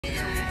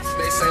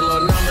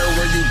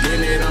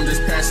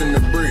just passing the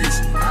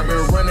breeze. I've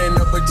been running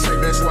up a check,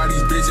 that's why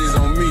these bitches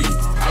on me.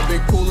 I've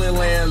been cool and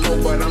laying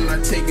low, but I'm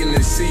not taking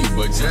the seat.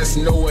 But just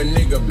know a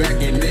nigga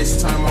back in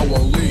this time I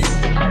won't leave.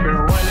 I've been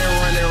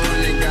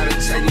running, gotta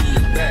check me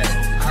your back.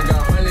 I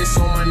got hundreds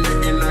on my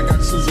neck and I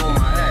got shoes on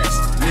my ass.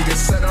 Niggas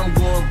said I'm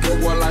going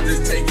broke while I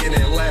just take it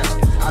and laugh.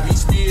 I be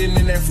speeding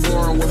in that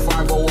foreign with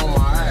 5-0 on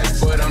my ass.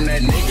 But I'm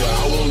that nigga,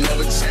 I won't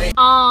never change.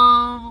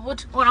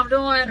 What I'm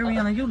doing?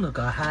 Rihanna, you look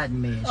a hot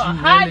mess. A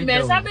hot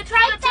mess. I've been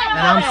trying to tell you.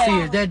 And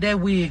I'm serious. That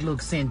wig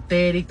looks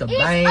synthetic. The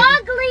bang. It's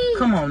ugly.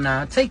 Come on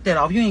now, take that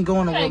off. You ain't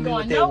going nowhere with me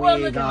with that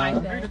wig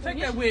on. Like take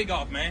that wig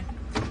off, man.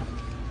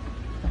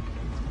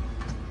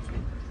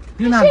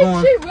 You're not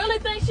going. She really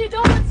thinks she's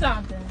doing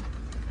something.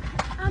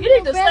 You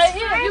need to stay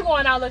here if you're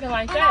going out looking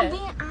like that. I'm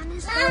being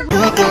honest.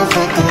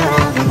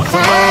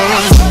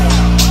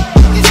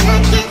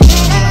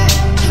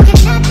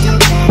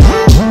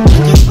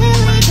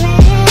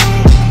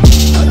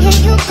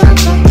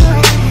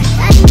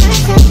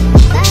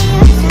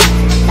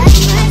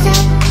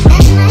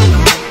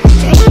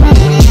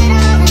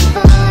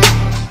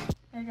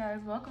 Hey guys,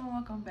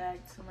 welcome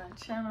back to my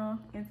channel.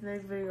 In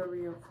today's video will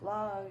be a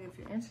vlog. If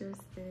you're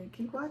interested,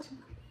 keep watching.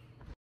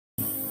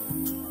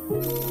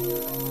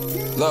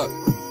 Look,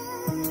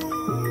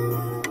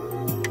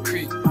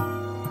 Creek.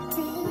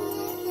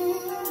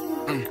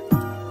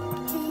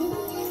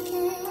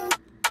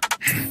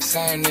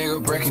 Same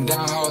nigga breaking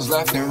down hoes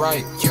left and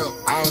right. Yo,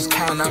 I was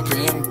counting up for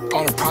him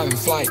on a private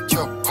flight.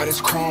 Yo, all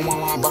this chrome on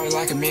my body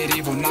like a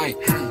medieval knight.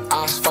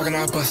 I was fucking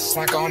up a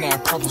snack on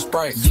that purple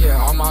Sprite. Yeah,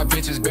 all my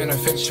bitches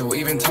beneficial,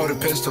 even told a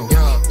pistol.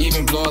 Yeah,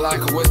 even blow it like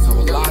a whistle,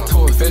 lie to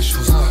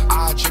officials.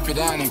 I drip it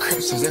down in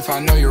crystals if I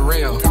know you're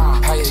real.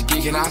 How you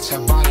geeking out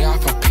your body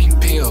off a pink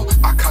pill?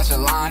 I caught your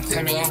line,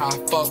 tell me and I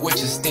fuck with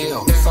you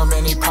still. So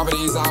many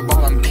properties I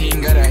bought, I'm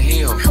king of the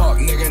hill. Fuck,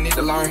 nigga need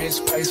to learn his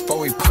place before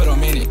we put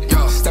him in it.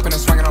 Yo, stepping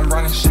and swinging, I'm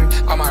running shit,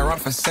 I might run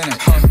for Senate.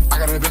 I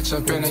got a bitch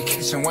up in the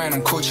kitchen wearing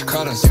them coochie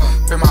cutters.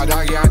 Been my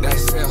doggy out that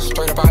cell,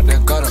 straight up out the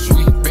gutter.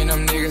 Been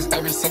them niggas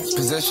ever since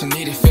position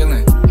needed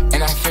feeling.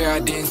 And I fear I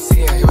didn't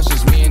see her, it was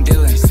just me and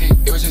Dylan.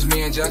 It was just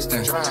me and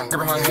Justin.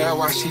 Gripping her hair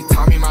while she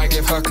taught me might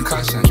give her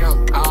concussion.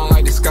 I don't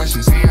like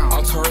discussions,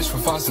 I'm too rich for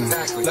fussing.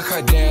 Look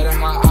her dead in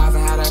my eyes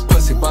and how that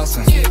pussy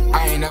bustin'.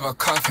 I ain't never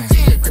cuffin'.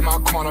 Grip my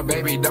corner,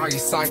 baby doggy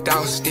psyched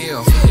out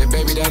still. Yeah,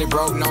 baby daddy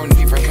broke, no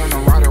need for him to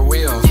ride a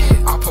wheel.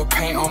 I put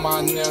paint on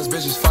my nails,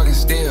 bitches fucking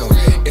still.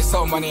 It's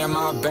so money in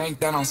my bank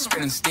that I'm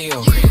spinning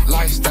still.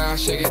 Lifestyle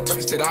shit get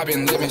twisted, I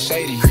been living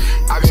shady.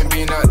 I been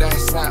beating up that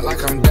sack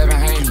like I'm Devin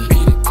Haney.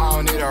 I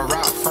don't need a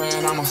rap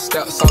friend, I'ma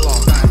step solo.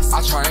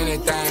 I try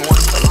anything,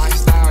 once the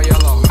lifestyle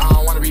yellow. I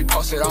don't wanna be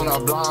posted on the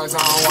blogs, I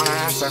don't wanna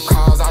answer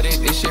calls. I did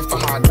this shit for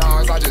my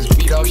dogs, I just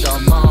beat up your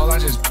mall. I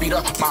just beat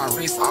up my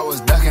wrist, I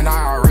was ducking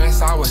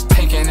IRS. I was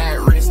taking that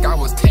risk, I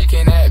was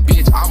taking that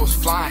bitch. I was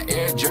flying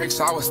air drakes,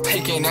 I was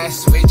taking that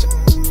switch.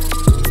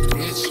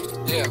 Bitch,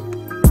 yeah.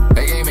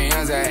 They gave me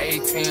hands at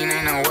 18,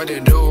 ain't know what to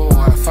do.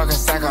 I fucking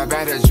sack up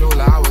at the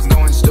jeweler, I was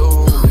going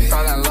stupid.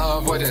 Fell in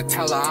love with a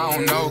teller, I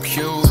don't know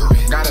Q.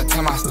 Gotta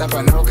tell my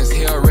stepper no, cause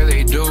he'll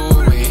really do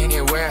it.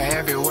 Anywhere,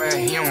 everywhere,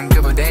 he don't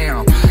give a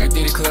damn.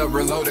 Empty the club,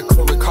 reload the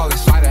clip, we call it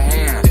sleight of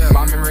hand.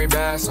 My memory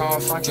bad, so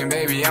I'm fucking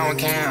baby, I don't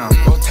cam.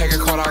 Go take a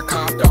quote, I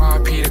copped the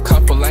RP, a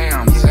couple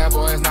lambs. That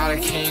boy's not a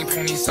king,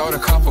 penny sold a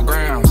couple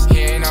grams. He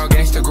ain't no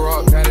gangster, grow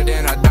up better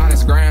than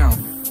Adonis Graham.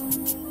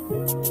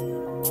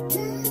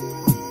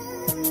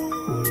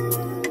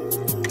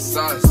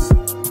 Sus.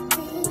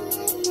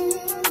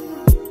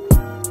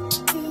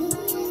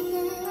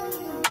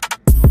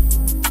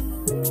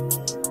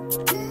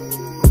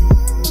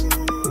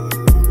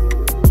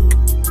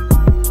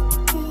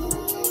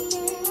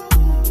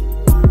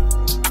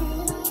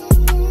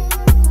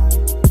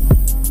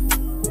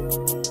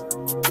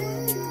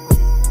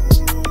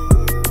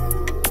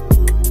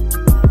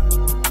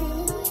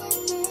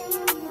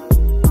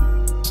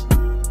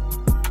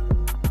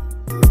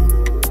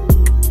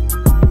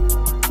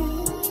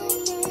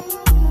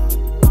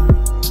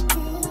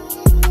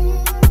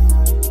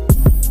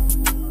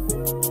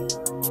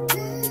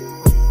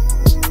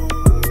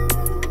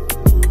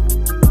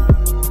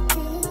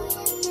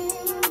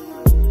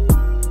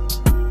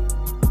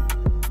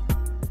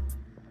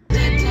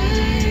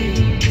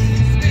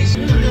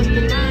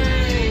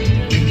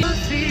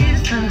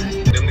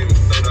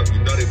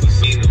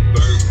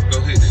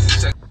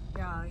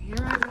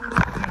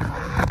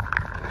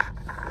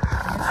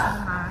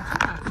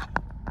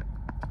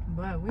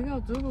 We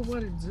gonna do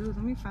what it do. Let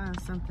me find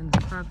something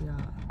to prep y'all.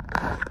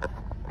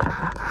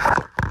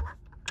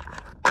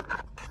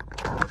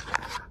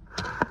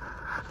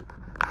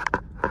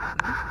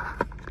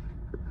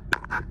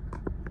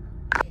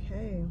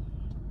 Okay.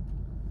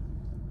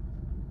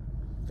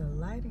 The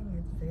lighting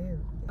is there.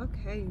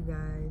 Okay, you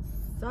guys.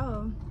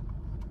 So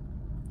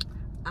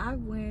I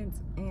went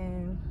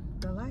and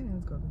the lighting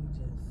is gonna be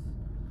just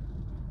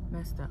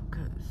messed up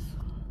cause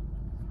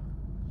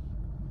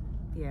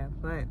yeah,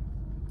 but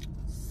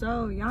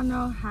so y'all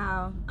know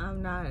how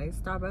I'm not a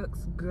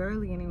Starbucks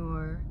girly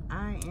anymore.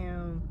 I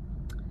am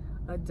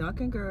a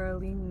Dunkin'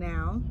 girly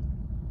now.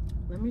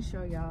 Let me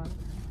show y'all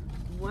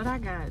what I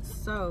got.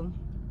 So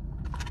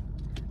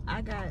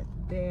I got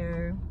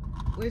their,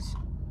 which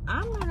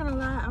I'm not gonna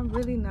lie, I'm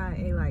really not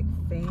a like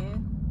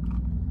fan,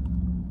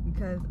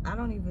 because I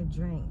don't even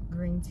drink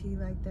green tea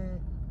like that.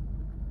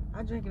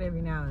 I drink it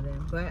every now and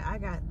then, but I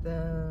got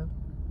the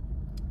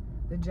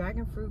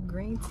dragon fruit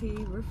green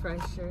tea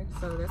refresher.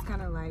 So that's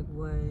kind of like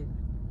what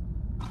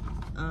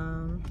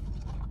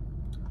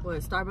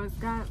Starbucks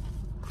got.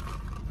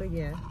 But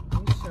yeah,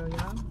 let me show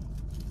y'all.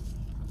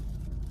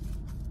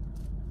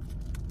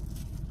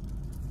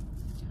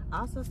 I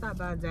also stopped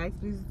by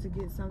Zaxby's to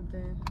get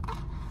something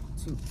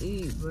to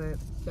eat, but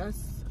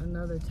that's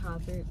another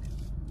topic.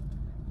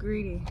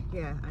 Greedy,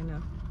 yeah, I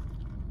know.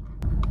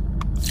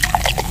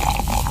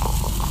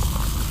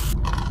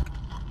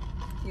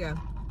 Yeah,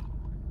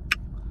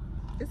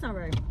 it's all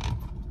right.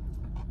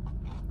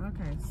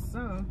 Okay,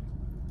 so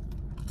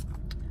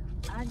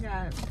I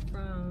got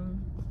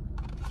from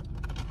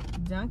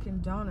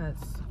Dunkin'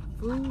 Donuts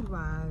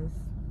food-wise.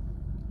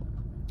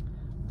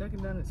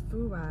 Dunkin' Donuts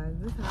food-wise,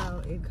 this is how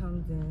it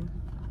comes in.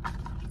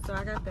 So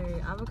I got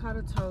the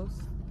avocado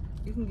toast.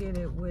 You can get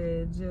it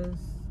with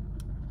just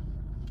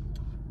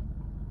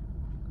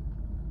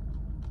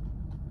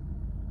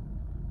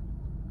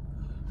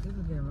this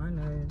is getting my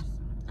nerves.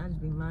 I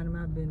just be minding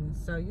my business.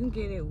 So you can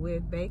get it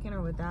with bacon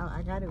or without.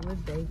 I got it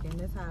with bacon.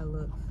 That's how it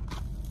looks.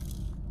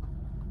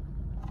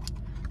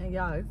 And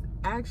y'all, it's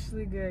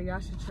actually good. Y'all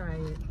should try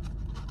it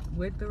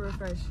with the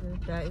refresher.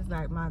 That is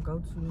like my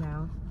go-to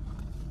now.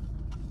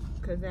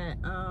 Cause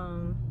at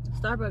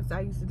Starbucks, I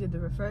used to get the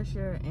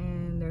refresher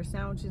and their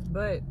sandwiches,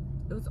 but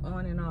it was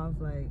on and off.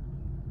 Like,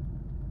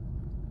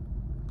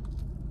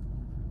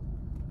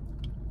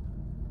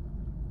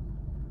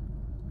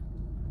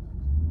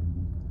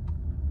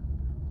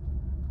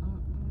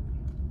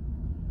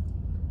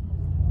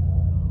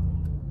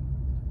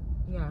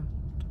 yeah.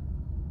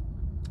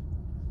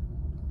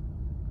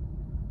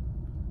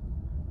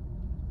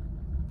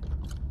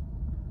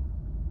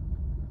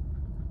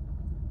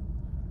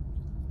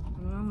 I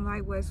don't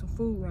like wasting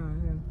food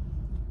around here.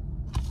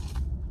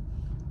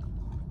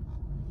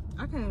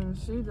 I can't even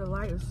see, the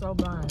light is so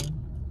blind.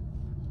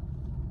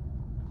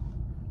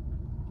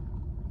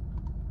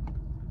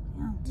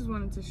 Yeah. Just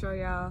wanted to show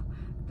y'all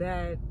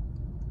that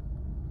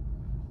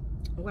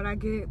what I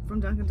get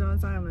from Dunkin'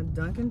 Donuts. I am a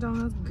Dunkin'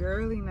 Donuts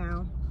girly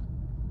now.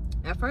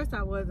 At first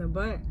I wasn't,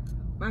 but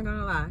I'm not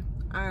gonna lie,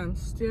 I am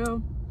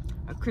still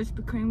a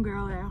Krispy Kreme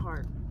girl at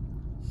heart.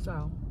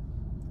 So,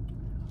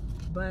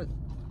 but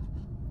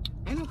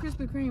ain't no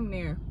Krispy Kreme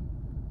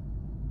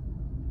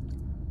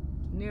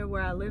near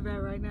where I live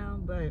at right now,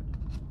 but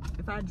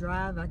if I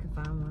drive, I can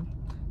find one.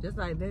 Just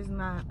like there's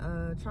not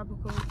a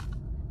tropical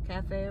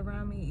cafe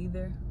around me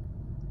either,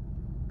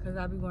 because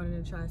I be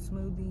wanting to try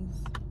smoothies.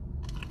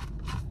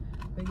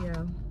 But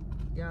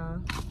yeah,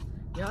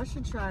 y'all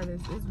should try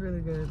this. It's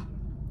really good.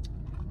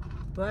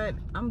 But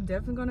I'm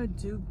definitely gonna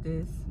dupe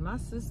this. My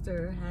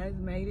sister has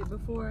made it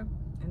before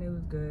and it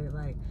was good.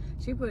 Like,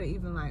 she put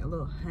even like a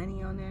little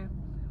honey on there,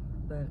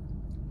 but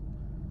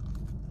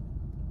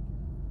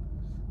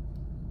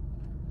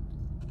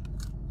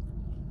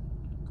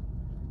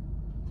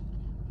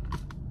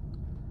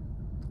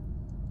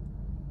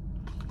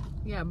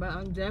yeah, but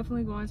I'm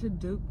definitely going to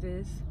dupe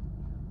this.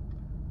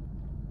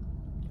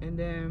 And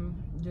then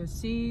the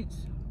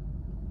seeds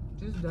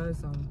just does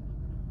something.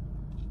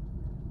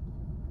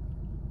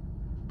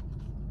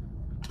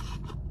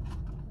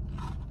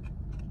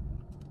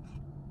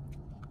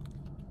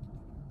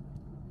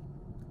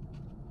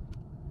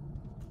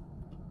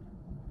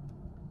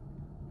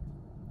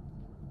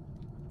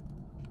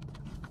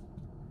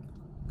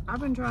 I've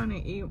been trying to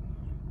eat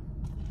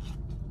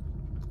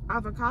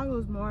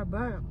avocados more,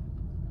 but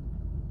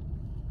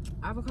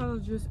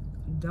avocados just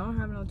don't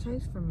have no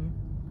taste for me.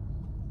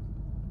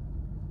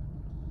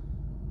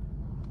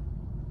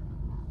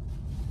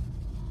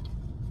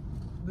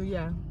 But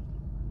yeah,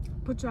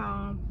 put y'all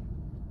on.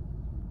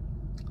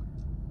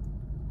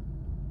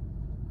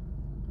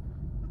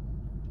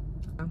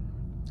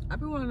 I've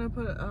been wanting to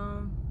put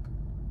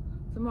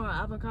some more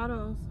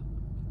avocados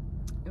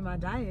in my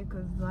diet,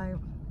 because like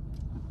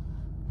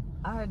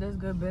I heard there's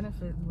good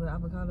benefits with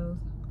avocados,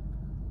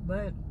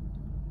 but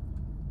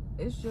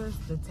it's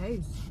just the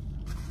taste.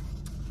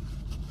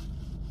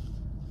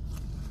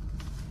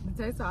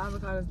 The taste of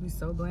avocados be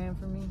so bland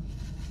for me.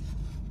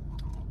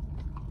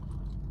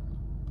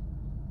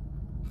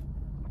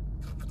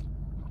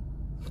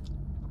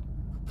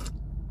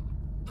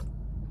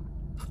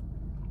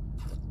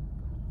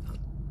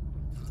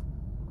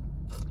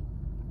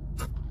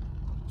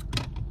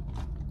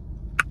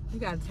 You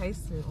gotta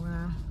taste it when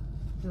I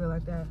do it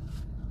like that.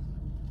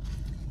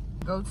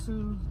 Go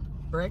to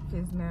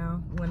breakfast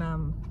now when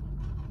I'm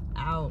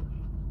out,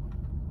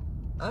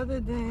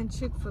 other than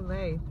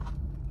Chick-fil-A.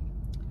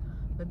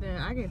 But then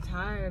I get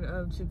tired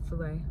of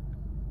Chick-fil-A.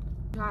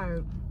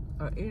 Tired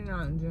of eating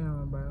out in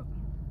general, bro.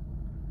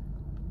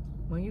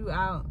 When you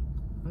out,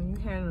 when you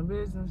handle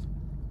business,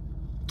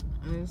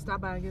 and you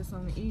stop by and get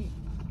something to eat,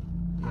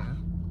 yeah.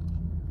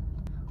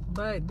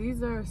 But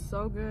these are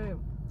so good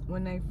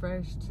when they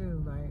fresh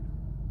too. Like,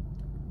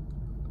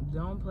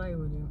 don't play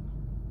with it.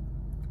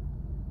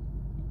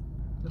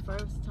 The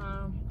first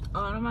time,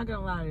 oh, and I'm not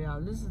gonna lie to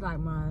y'all, this is like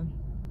my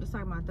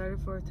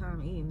 34th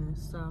time eating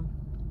this, so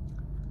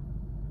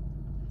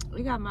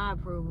it got my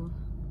approval.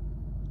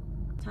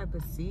 What type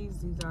of seeds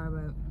these are,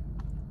 but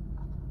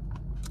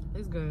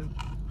it's good.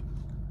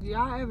 Do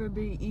y'all ever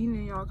be eating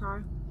in your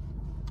car?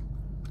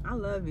 I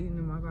love eating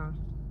in my car.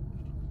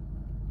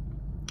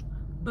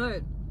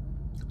 But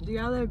do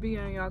y'all ever be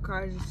in your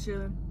car just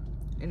chilling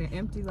in an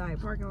empty like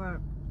parking lot,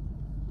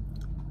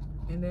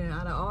 and then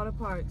out of all the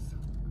parts,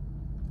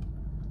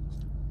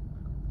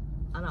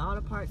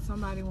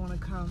 somebody want to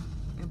come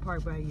and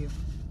park by you?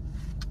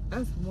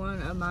 That's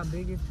one of my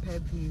biggest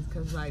pet peeves,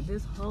 because like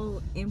this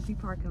whole empty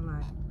parking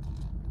lot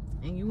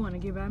and you want to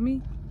get by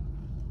me,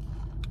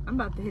 I'm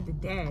about to hit the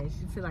dash.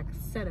 You feel like a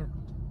setup.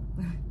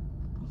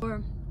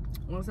 Or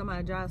when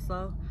somebody drives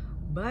slow.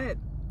 But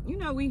you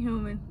know, we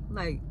human.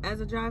 Like, as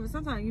a driver,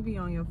 sometimes you be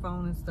on your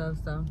phone and stuff,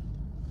 so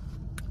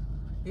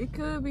it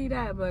could be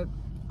that, but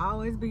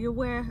always be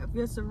aware of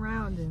your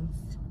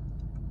surroundings.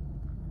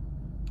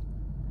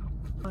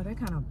 Oh, that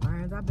kind of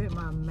burns. I bit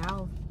my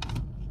mouth.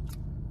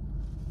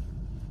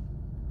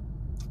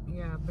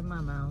 Yeah, I bit my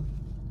mouth.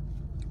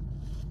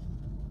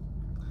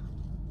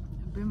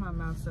 I bit my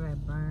mouth so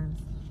that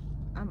burns.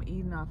 I'm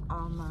eating off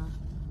all my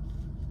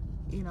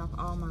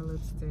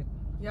lipstick.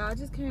 Yeah, I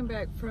just came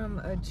back from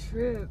a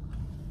trip.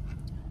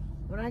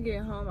 When I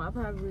get home, I'll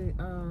probably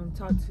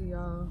talk to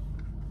y'all.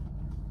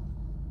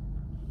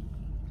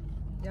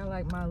 Y'all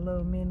like my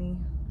little mini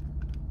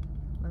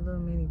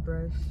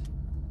brush.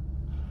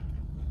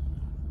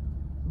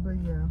 But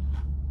yeah.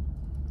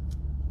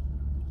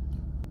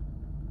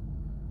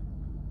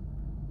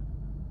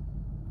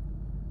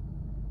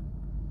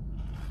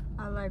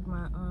 I like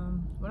my,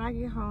 when I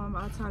get home,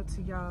 I'll talk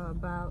to y'all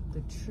about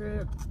the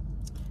trip.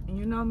 And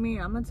you know me,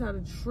 I'm gonna tell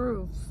the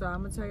truth. So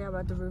I'm gonna tell y'all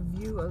about the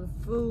review of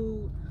the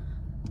food.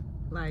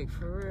 Like,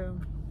 for real.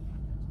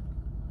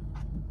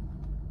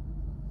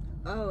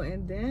 Oh,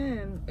 and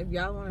then if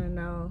y'all wanna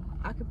know,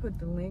 I could put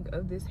the link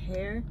of this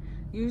hair.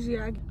 Usually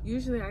I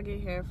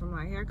get hair from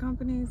my hair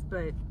companies,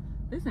 but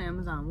this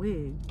Amazon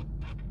wig.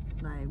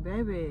 Like,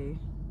 baby,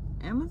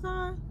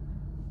 Amazon?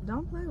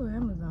 Don't play with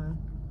Amazon.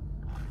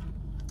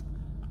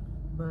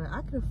 But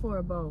I could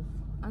afford both.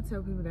 I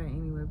tell people that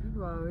anyway.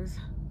 People always,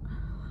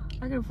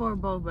 I can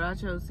afford both, but I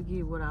chose to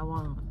get what I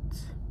want,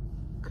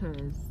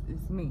 cause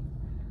it's me.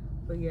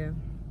 But yeah,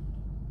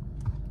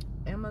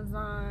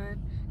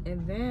 Amazon.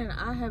 And then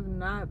I have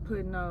not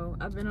put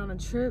I've been on a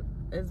trip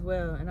as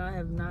well, and I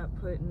have not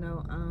put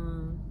no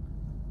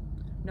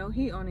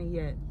heat on it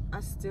yet. I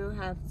still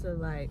have to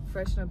like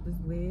freshen up this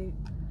wig,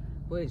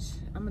 which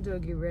I'm gonna do a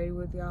get ready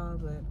with y'all,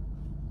 but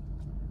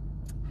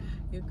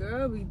your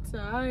girl be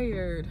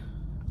tired.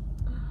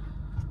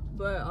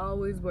 But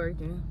always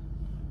working.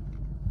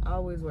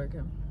 Always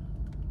working.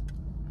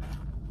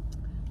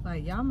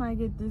 Like, y'all might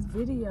get this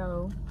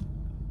video.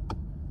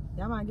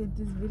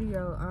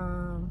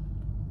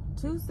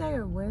 Tuesday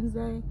or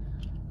Wednesday.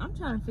 I'm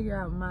trying to figure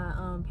out my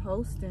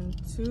posting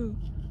too.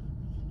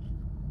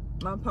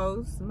 My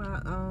posts,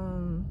 my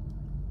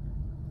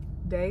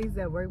days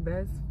that work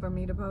best for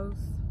me to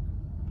post.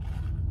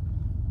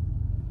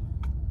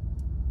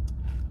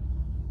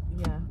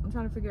 Yeah, I'm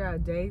trying to figure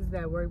out days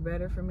that work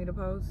better for me to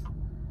post.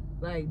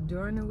 Like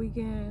during the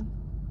weekend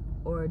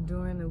or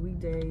during the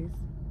weekdays.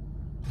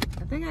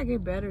 I think I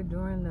get better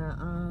during the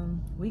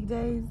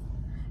weekdays,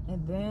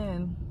 and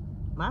then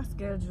my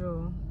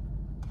schedule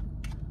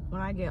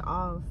when I get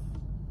off.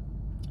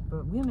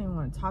 But we don't even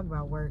want to talk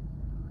about work.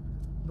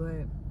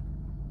 But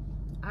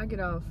I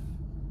get off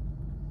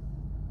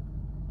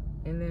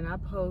and then I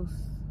post.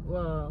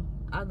 Well,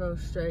 I go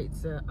straight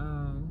to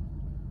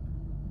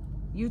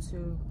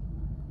YouTube,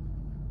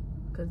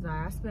 cause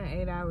I spent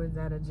 8 hours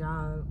at a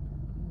job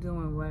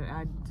doing what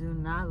I do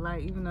not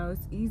like, even though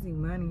it's easy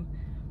money.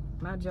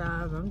 My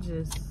job, I'm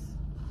just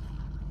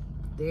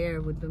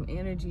there with them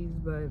energies,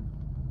 but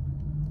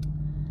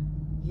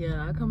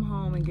yeah, I come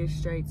home and get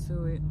straight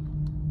to it.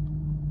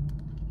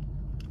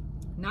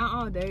 Not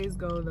all days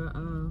go the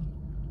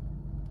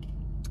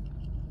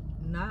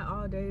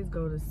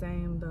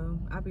same though.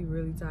 I be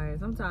really tired.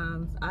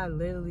 Sometimes I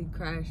literally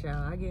crash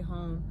out. I get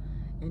home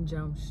and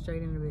jump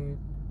straight into bed.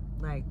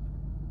 Like,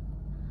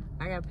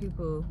 I got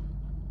people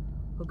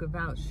who could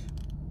vouch.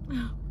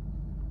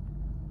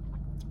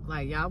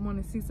 Like, y'all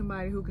want to see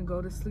somebody who can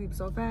go to sleep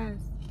so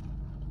fast?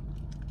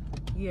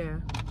 Yeah,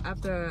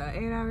 after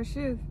an 8-hour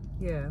shift,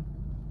 yeah.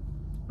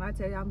 I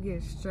tell you, I'm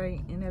getting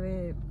straight in the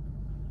bed.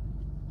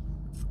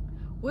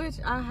 Which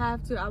I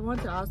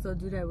want to also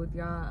do that with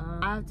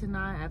y'all. 5 to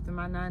 9 after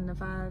my 9 to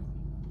 5.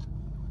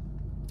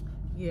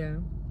 Yeah,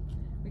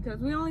 because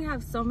we only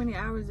have so many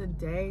hours a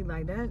day.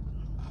 Like that,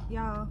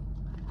 y'all.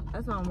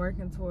 That's why I'm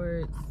working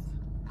towards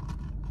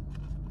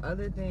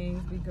other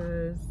things,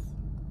 because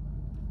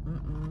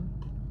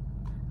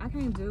I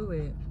can't do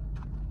it.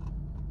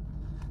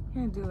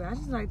 I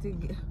just like to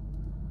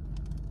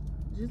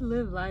just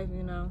live life,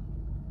 you know.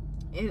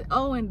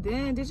 And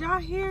then, did y'all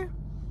hear?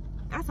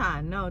 That's how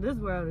I know this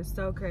world is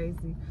so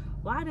crazy.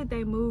 Why did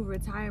they move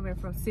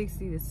retirement from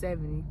 60 to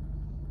 70?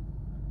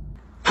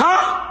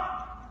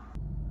 Huh?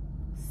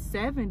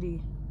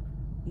 70?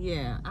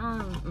 Yeah,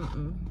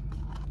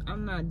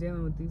 I'm not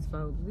dealing with these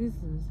folks.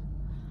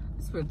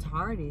 It's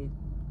retarded.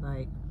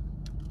 Like,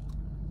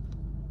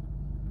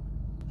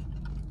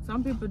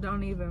 some people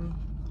don't even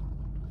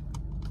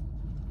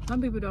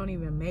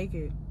make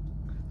it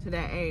to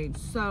that age.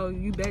 So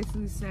you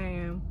basically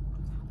saying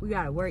we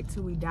gotta work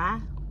till we die?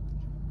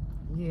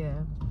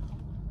 Yeah.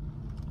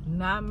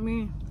 Not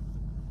me.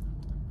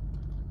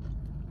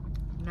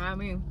 Not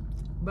me.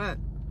 But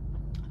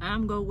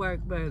I'm gonna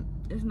work, but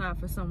it's not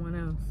for someone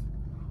else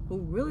who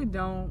really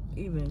don't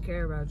even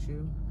care about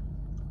you.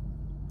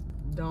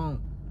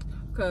 Don't.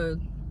 Cause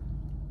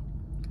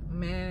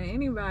man,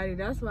 anybody,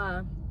 that's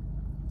why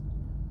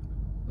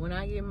when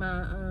I get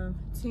my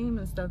team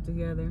and stuff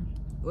together,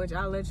 which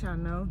I'll let y'all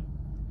know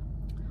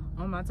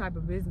on my type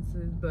of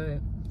businesses, but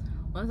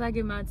once I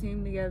get my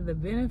team together, the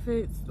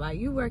benefits, like,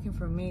 you working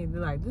for me, they're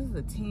like, this is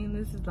a team,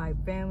 this is like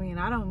family, and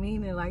I don't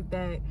mean it like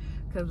that,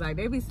 because like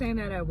they be saying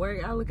that at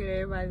work. I look at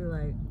everybody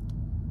like,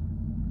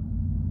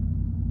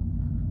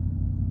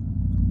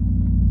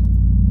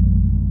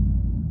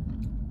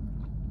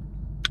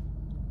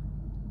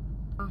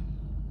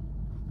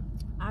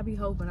 I be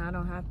hoping I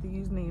don't have to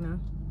use Nina.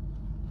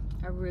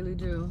 I really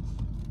do.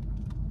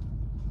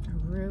 I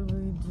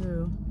really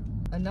do.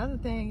 Another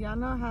thing, y'all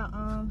know how,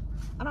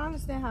 I don't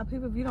understand how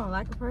people, if you don't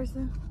like a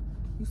person,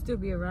 you still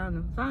be around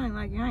them. If I ain't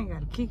like you, I ain't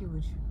gotta kick it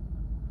with you.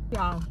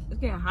 Y'all, it's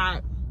getting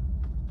hot.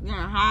 It's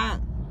getting hot.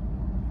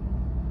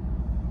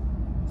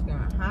 It's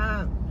getting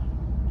hot.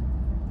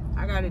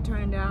 I gotta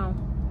turn down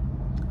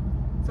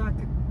so I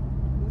can,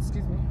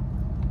 excuse me.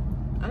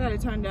 I gotta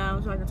turn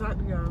down so I can talk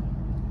to y'all.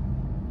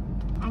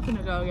 I'm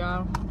finna go,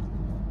 y'all.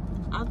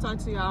 I'll talk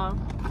to y'all.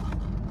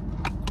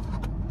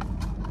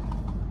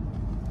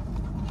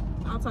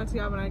 I'll talk to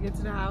y'all when I get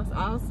to the house.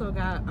 I also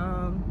got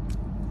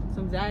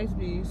some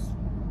Zaxby's.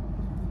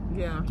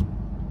 Yeah.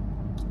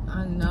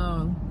 I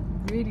know.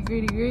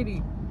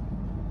 Gritty.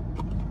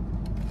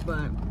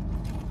 But,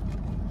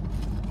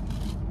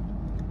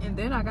 and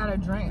then I got a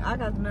drink. I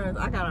got nerves.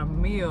 I got a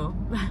meal.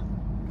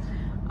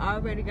 I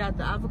already got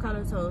the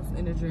avocado toast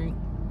in the drink.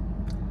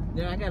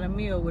 Then I got a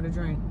meal with a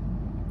drink.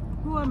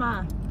 Who am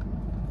I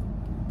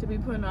to be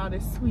putting all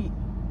this sweet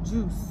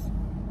juice?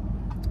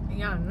 And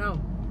y'all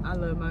know I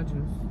love my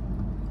juice.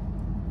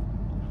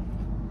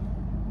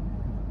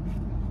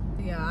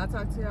 Yeah, I'll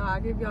talk to y'all.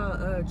 I'll give y'all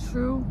a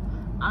true,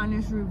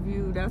 honest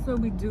review. That's what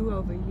we do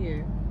over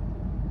here.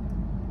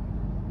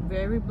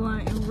 Very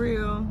blunt and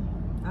real.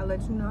 I'll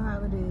let you know how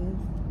it is.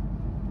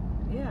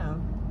 Yeah.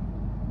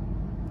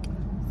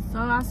 So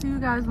I'll see you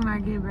guys when I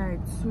get back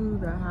to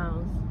the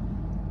house.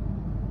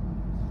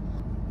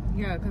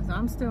 Yeah, because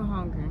I'm still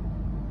hungry.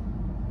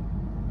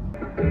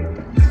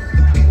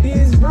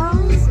 These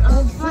rows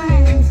of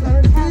flames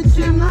are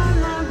catching my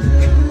love.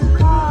 You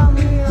call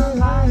me a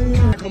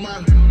liar. Come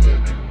on.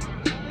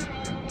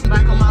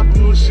 Back on my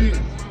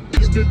bullshit.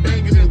 It's been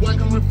banging and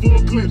whacking with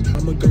full clips.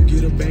 I'ma go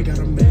get a bag out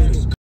of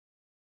manners.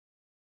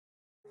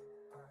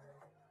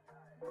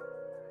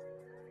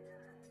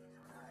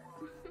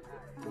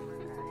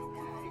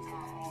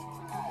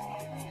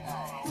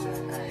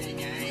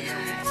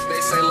 They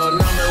say, lil'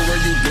 number, where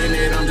you been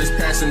at? I'm just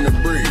passing the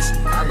breeze.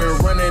 I've been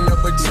running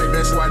up a check,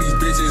 that's why these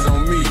bitches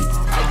on me.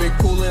 I've been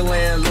cool and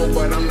laying low,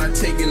 but I'm not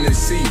taking the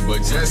seat. But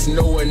just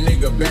know a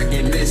nigga back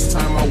in this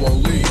time I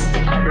won't leave.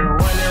 I've been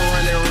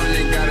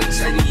running, gotta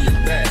check me your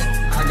back.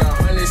 I got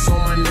hundreds on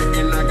my neck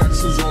and I got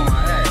shoes on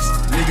my ass.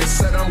 Niggas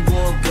said I'm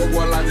going good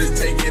while I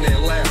just take it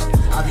and laugh.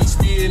 I be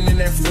speeding in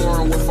that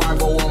foreign with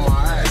 5-0 on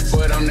my ass.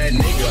 But I'm that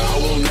nigga, I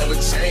won't never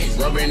change.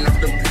 Rubbing up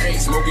the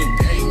paint, smoking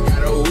dank.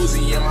 Got a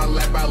Uzi in my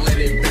lap, I let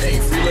it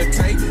bang. Free little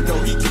tank, no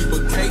he keep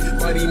a cake,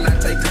 but he not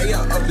take care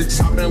of the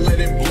chop and let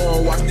it blow.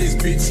 And watch this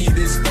bitch eat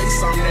his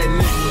face, I'm that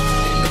nigga.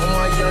 And all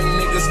my young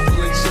niggas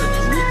pulling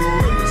triggers, we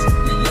gorillas.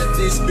 We let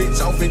this bitch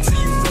off until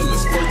you feel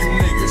us. For you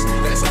niggas,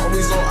 that's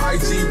always on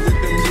IG with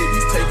them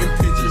niggas taking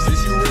pictures.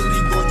 Is you really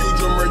gon' use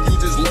them or you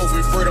just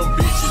loafing for them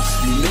bitches?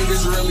 You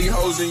niggas really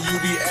hoes and you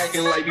be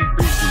acting like these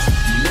bitches.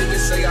 You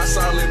niggas say I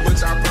solid, but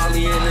y'all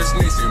probably ain't this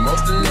snitching.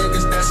 Most of the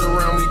niggas that's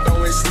around me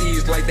throwing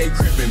sleeves like they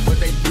crippin', but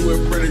they do it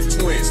for the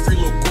twins, free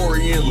Lil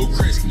Corey and Lil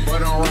Christian.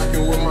 But I'm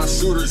rockin' with my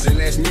shooters and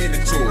that's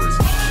mandatory.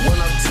 When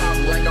I'm top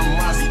like I'm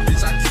Mozzie,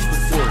 bitch, I keep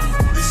it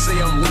 40. You say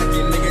I'm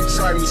lacking, nigga,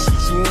 try me,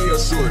 shoot you in your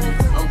shorty.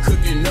 I'm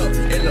cooking up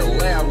in the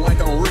lab like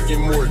I'm Rick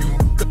and Morty.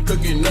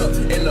 Cooking up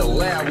in the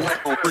lab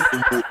like I'm Rick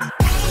and Morty.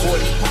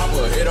 40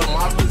 popper, hit a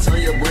mopper,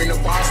 turn your brain to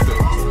pasta.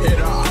 Hit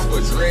a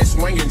opera, dread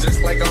swinging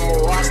just like I'm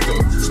a roster.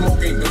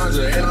 Smoking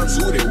ganja and I'm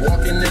zooted,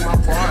 walking in my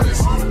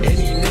products.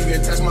 Any nigga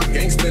touch my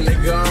gangster,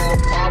 nigga, I'm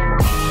a popper.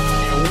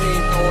 And we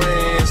ain't throwing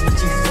hands with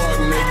you fuck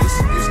niggas.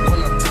 It's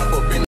gonna top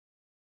up in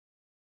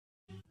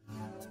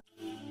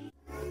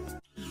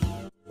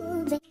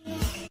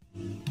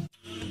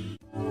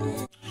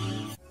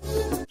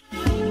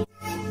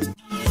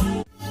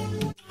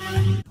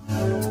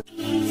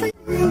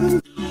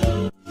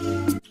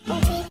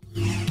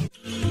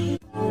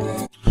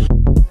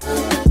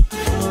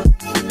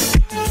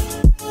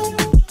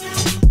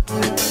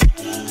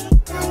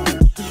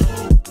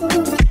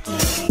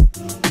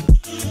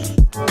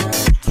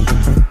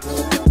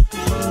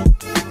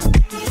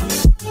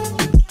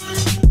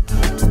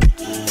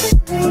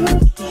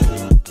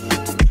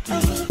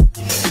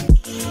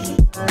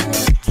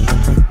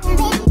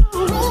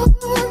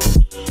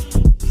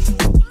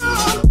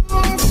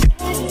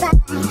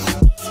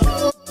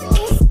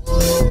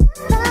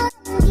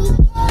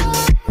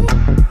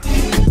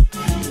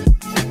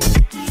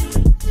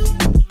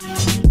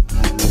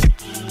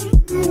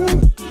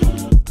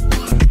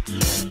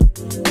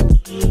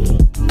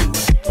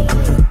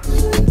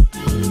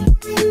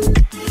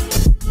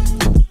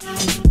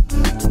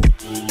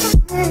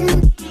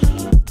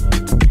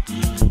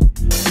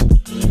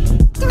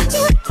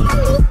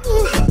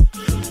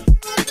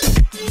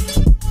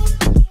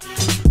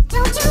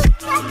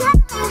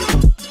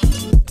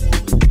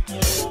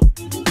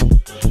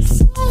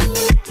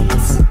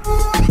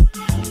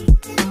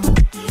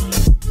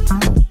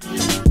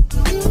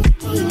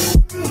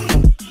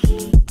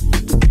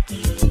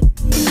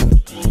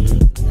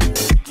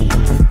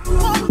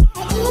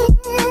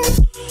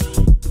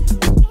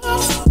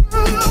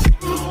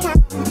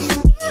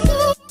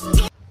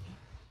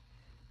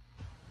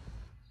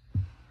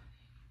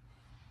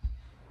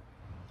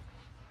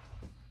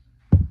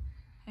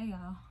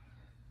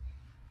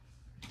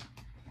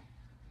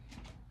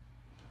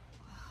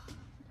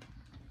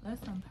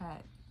let's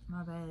unpack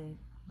my bag.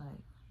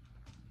 Like,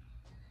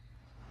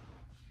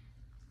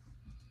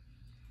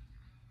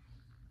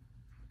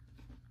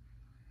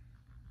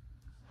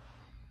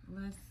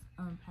 let's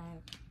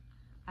unpack.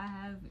 I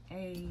have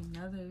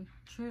another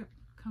trip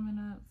coming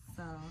up,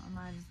 so I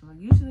might as well.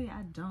 Usually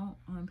I don't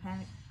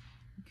unpack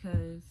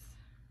because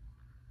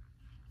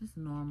it's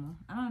normal.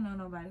 I don't know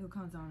nobody who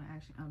comes on and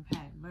actually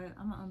unpack, but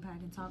I'm gonna unpack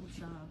and talk with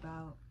y'all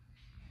about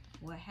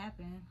what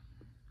happened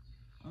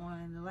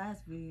on the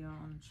last video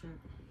on the trip.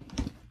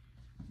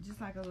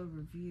 Just like a little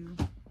review.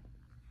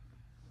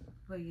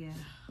 But yeah.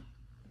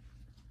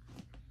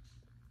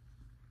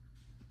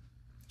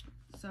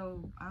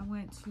 So I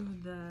went to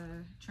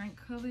the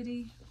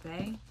Tranquility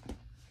Bay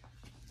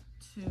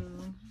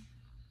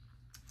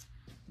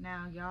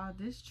now y'all,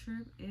 this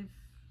trip, if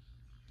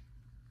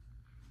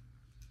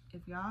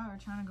y'all are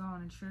trying to go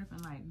on a trip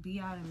and like be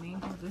out and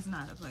mingle, this is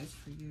not a place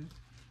for you.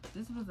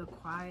 This was a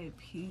quiet,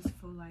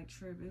 peaceful like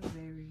trip. It was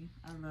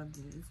I loved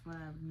it. It's what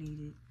I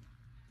needed.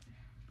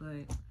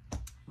 But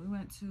we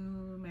went to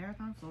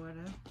Marathon,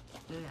 Florida,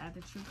 at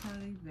the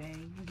Tranquility Bay.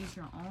 You get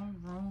your own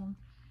room.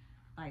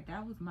 Like,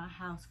 that was my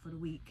house for the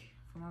week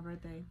for my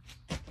birthday.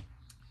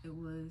 It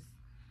was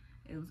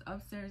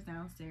upstairs,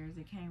 downstairs.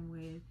 It came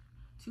with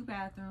 2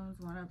 bathrooms,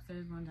 1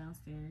 upstairs, 1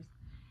 downstairs.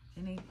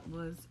 And it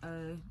was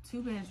a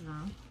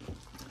 2-bedroom.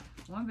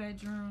 1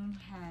 bedroom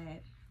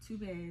had 2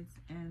 beds,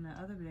 and the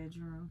other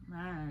bedroom,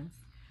 mine,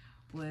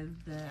 was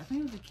I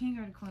think it was the king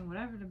or the queen,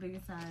 whatever the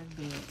biggest size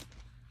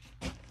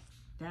bed.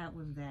 That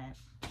was that.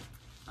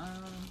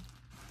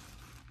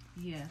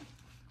 Yeah.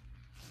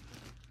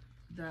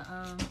 The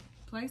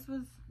place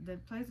was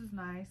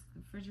nice.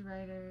 The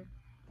refrigerator.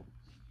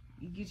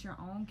 You get your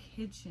own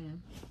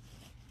kitchen.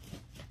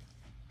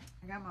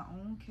 I got my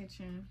own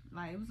kitchen.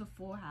 Like, it was a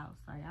full house.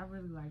 Like, I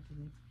really liked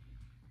it.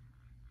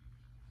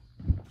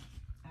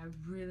 I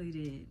really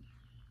did.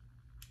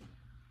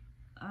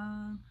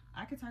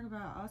 I could talk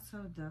about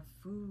also the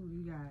food,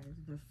 you guys.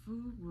 The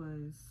food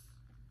was,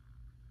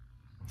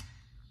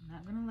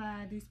 not gonna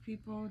lie, these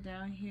people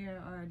down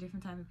here are a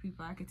different type of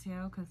people. I could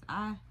tell, because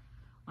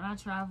when I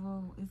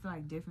travel, it's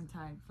like different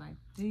types. Like,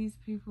 these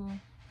people,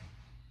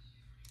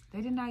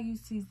 they did not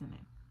use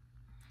seasoning.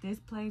 This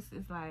place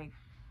is like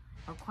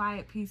a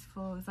quiet,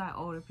 peaceful, it's like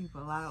older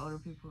people, a lot of older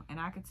people. And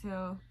I could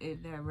tell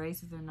if they're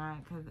racist or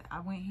not, because I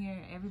went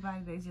here,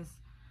 everybody, they just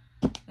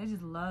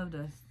loved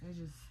us. They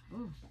just,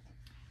 ooh.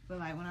 But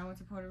like, when I went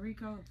to Puerto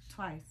Rico,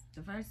 twice.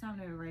 The first time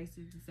they were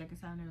racist, the second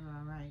time they were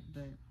alright.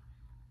 But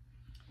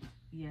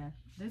yeah,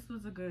 this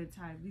was a good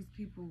type.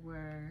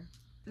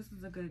 This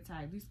was a good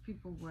type. These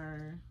people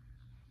were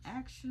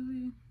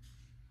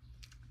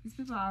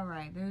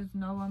alright. There's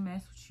no one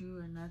mess with you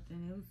or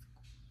nothing.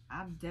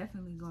 I'm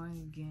definitely going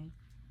again.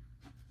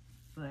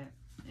 But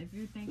if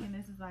you're thinking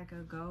this is like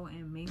a go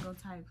and mingle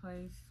type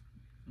place,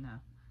 no.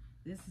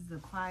 This is a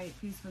quiet,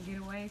 peaceful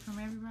getaway from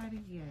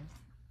everybody. Yeah,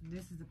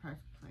 this is the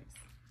perfect place.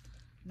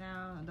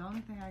 Now, the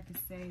only thing I can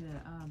say, the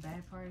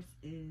bad parts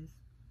is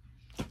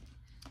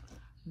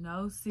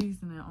no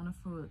seasoning on the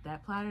food.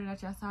 That platter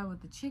that y'all saw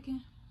with the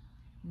chicken,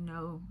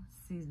 no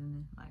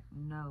seasoning, like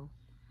no.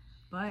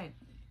 But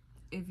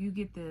if you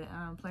get the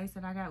place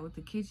that I got with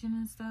the kitchen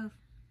and stuff,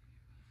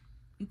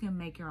 you can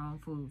make your own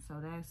food.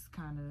 So that's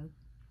kind of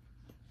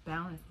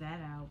balance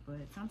that out.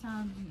 But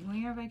sometimes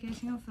when you're on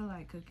vacation, you don't feel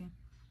like cooking.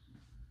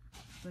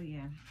 But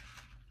yeah.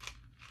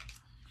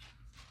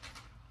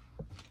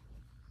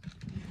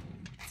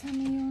 Tell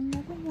me you'll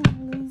never want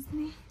to lose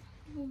me.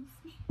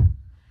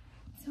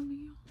 Tell me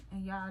you.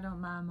 And y'all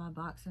don't mind my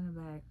box in the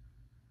back.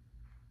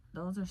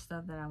 Those are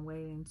stuff that I'm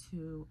waiting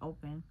to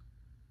open.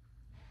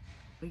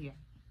 But yeah.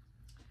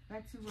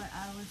 Back to what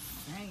I was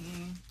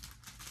saying.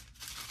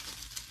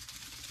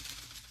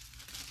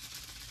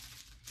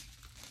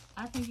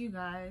 I think you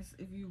guys,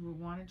 if you would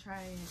want to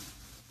try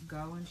it,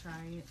 go and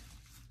try it.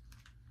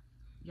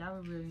 Y'all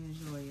would really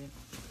enjoy it.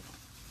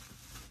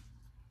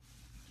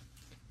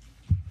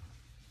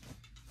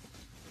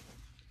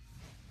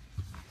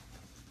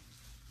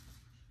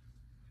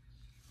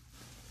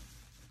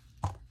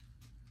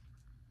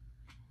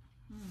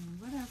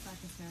 What else I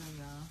can tell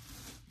y'all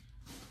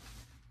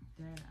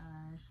that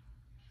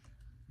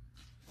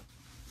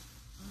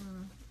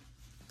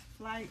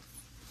flight.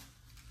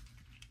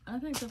 I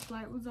think the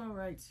flight was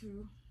alright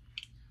too.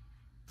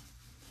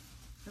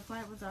 The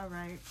flight was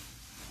alright.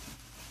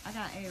 I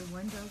got a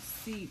window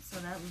seat, so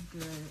that was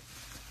good.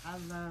 I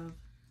love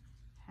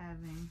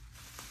having,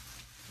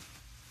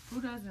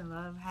 who doesn't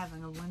love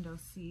having a window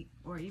seat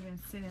or even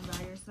sitting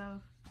by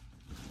yourself?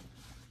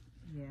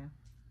 Yeah.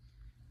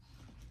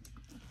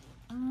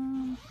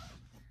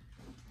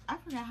 I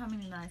forgot how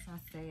many nights I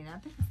stayed. I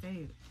think I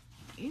stayed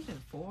either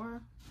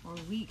 4 or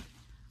a week.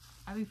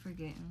 I be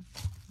forgetting,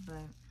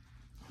 but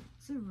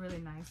it's a really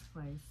nice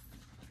place.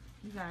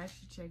 You guys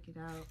should check it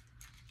out.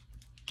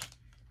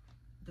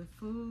 The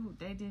food,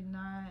 they did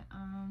not,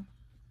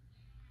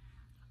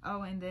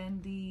 oh, and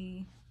then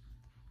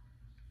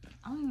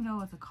I don't even know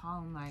what to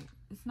call them, like,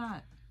 it's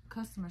not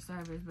customer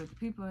service, but the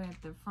people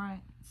at the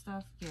front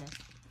stuff, yeah,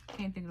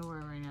 can't think of the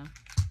word right now.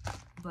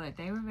 But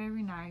they were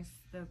very nice.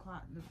 The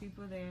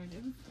people there,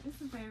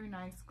 it's a very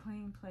nice,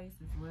 clean place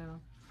as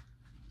well.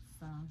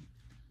 So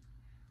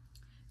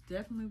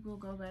definitely will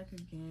go back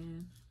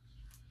again.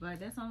 But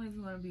that's only if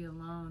you want to be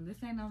alone. This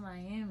ain't no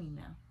Miami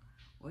now,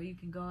 where you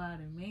can go out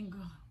and mingle.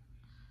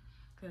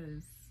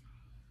 Cause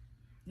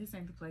this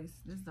ain't the place.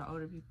 This is the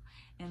older people.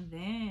 And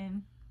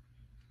then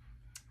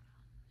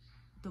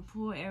the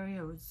pool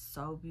area was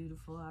so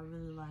beautiful. I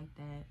really liked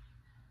that.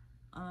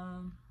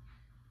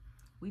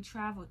 We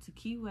traveled to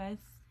Key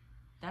West.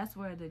 That's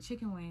where the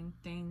chicken wing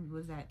thing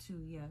was at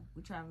too. Yeah,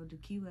 we traveled to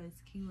Key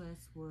West. Key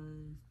West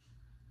was,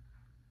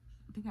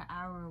 I think, an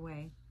hour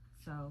away.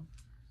 So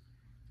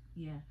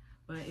yeah,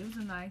 but it was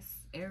a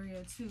nice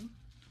area too.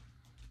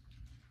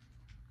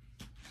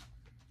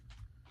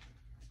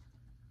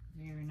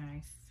 Very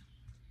nice.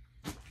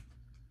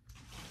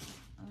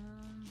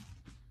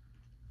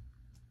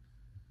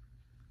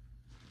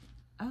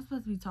 I was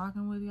supposed to be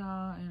talking with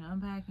y'all and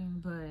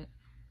unpacking, but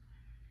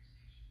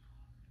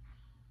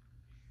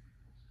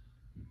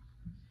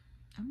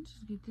I'm gonna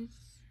just get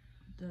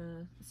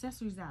the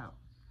accessories out.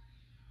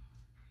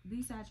 At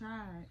least I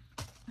tried.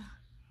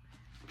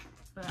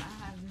 But I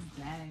have this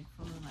bag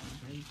full of like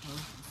dirty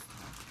clothes and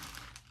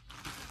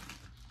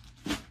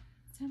stuff.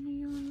 Tell me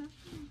you love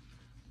me.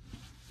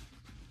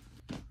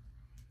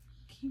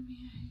 Keep me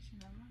Asian.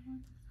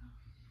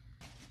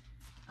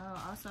 Oh,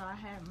 also I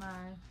had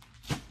my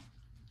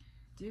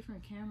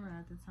different camera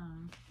at the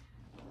time.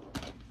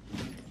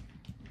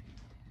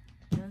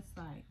 That's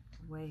like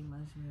way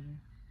much better.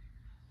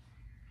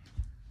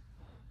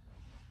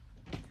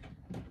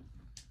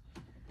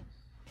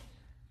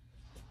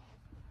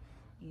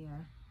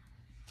 Yeah,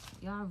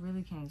 y'all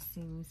really can't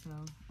see me, so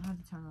I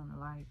have to turn on the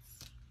lights.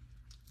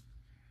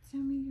 Tell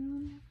me you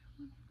don't ever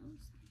want to go sleep.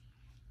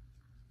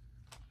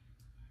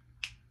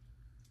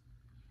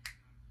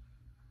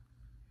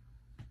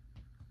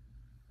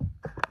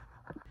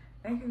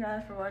 Thank you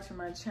guys for watching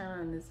my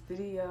channel in this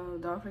video.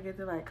 Don't forget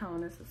to like,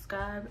 comment, and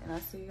subscribe, and I'll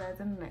see you guys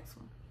in the next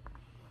one.